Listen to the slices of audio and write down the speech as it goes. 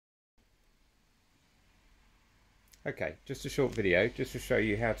Okay, just a short video just to show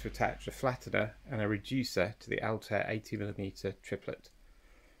you how to attach a flattener and a reducer to the Altair 80mm triplet.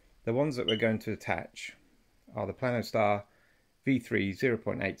 The ones that we're going to attach are the Planostar V3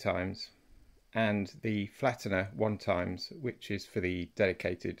 0.8 times and the Flattener 1 times, which is for the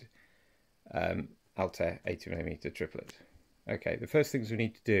dedicated Altair 80mm triplet. Okay, the first things we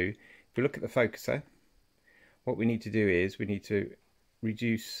need to do, if we look at the focuser, what we need to do is we need to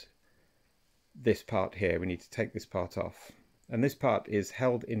reduce this part here. We need to take this part off, and this part is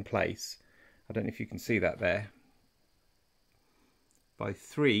held in place, I don't know if you can see that there, by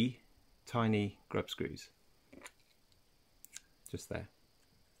 3 tiny grub screws, just there.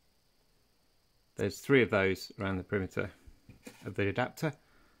 There's 3 of those around the perimeter of the adapter,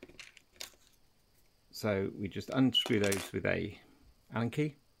 so we just unscrew those with a Allen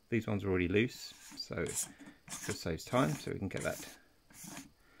key. These ones are already loose, so it just saves time, so we can get that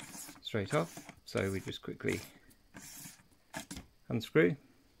straight off. So we just quickly unscrew, and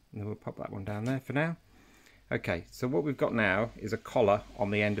then we'll pop that one down there for now. Okay, so what we've got now is a collar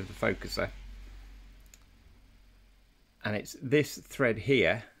on the end of the focuser, and it's this thread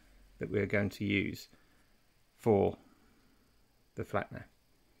here that we're going to use for the flattener.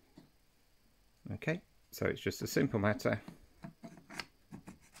 Okay, so it's just a simple matter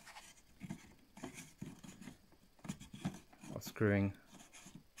of screwing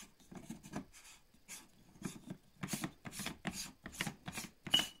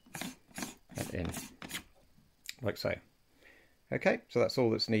that in, like so. Okay, so that's all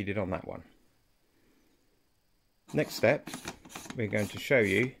that's needed on that one. Next step, we're going to show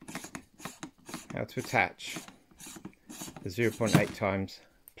you how to attach the 0.8 times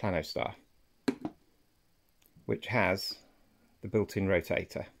Planostar, which has the built-in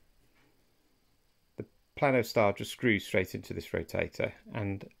rotator. The Planostar just screws straight into this rotator,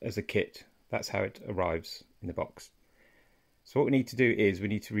 and as a kit, that's how it arrives in the box. So what we need to do is we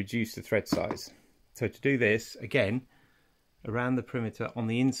need to reduce the thread size. So to do this, again, around the perimeter on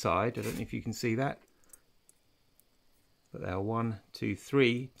the inside, I don't know if you can see that, but there are 1, 2,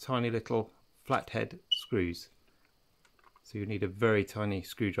 3 tiny little flathead screws. So you need a very tiny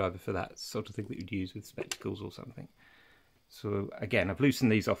screwdriver for that, sort of thing that you'd use with spectacles or something. So again, I've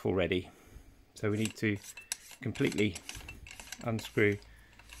loosened these off already. So we need to completely unscrew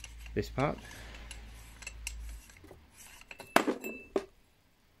this part,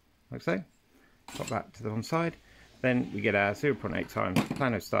 like so. Pop that to the one side. Then we get our 0.8 times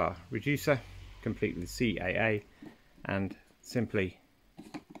Planostar reducer, complete with CAA, and simply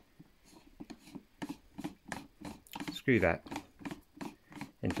screw that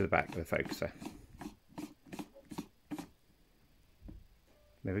into the back of the focuser.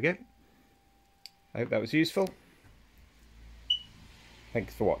 There we go. I hope that was useful.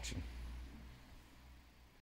 Thanks for watching.